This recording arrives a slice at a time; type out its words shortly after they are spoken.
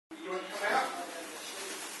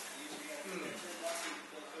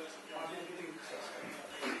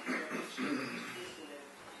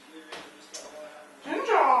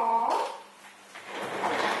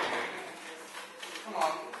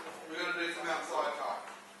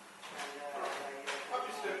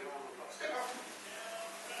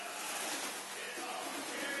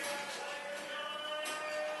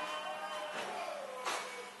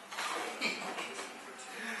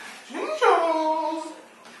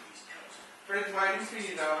Fred's waiting for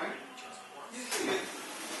you, darling. You see it.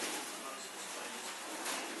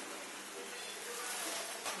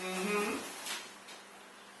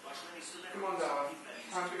 Come on, darling.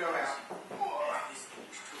 Time to go out.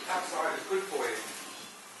 Outside is good for you.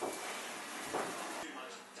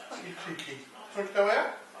 Aren't you cheeky? Want to go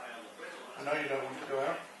out? I know you don't want to go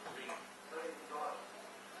out.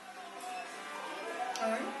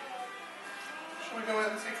 Alright. Shall we go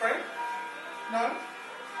out and see Fred? No?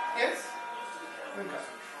 Yes? Then go.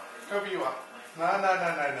 Cover you up. No.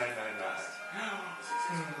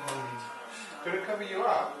 Gonna cover you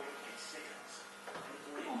up?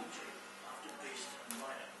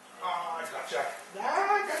 Oh, I gotcha.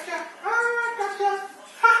 I gotcha.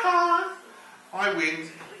 Ha ha. I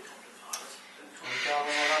win. Oh,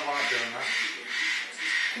 darling, I don't like doing that.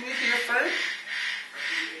 Can you hear Fred?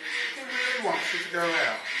 He really wants you to go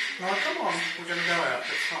out. No, come on. We're going to go out.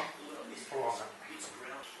 It's not for long.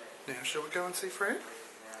 Now, shall we go and see Fred?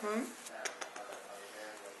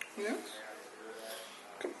 Yes?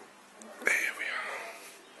 Come on. There we are.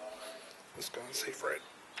 Let's go and see Fred.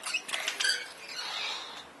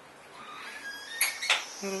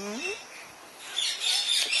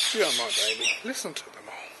 You are my baby. Listen to them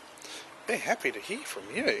all. They're happy to hear from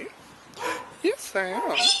you. Yes, they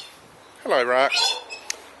are. Hello, Rock.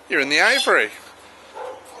 You're in the aviary.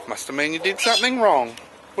 Must have mean you did something wrong.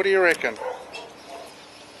 What do you reckon?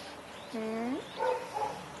 Oh,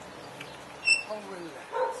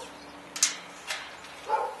 relax.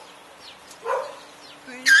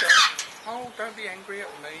 There you go. Oh, don't be angry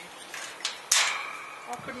at me.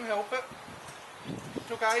 I couldn't help it. It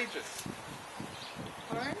took ages.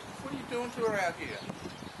 Hey? What are you doing to her out here?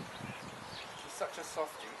 She's such a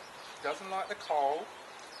softie. She doesn't like the cold.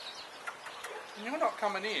 And you're not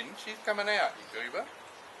coming in, she's coming out, you goober.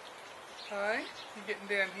 Hey? You're getting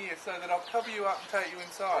down here so that I'll cover you up and take you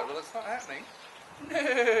inside. Well, it's not happening.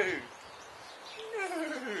 No! No!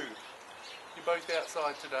 You're both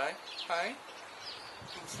outside today, hey?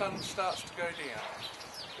 Till the sun starts to go down.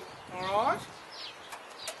 Alright?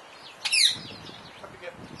 Up you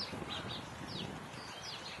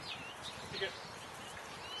get.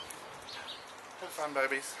 Have fun,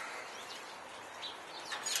 babies.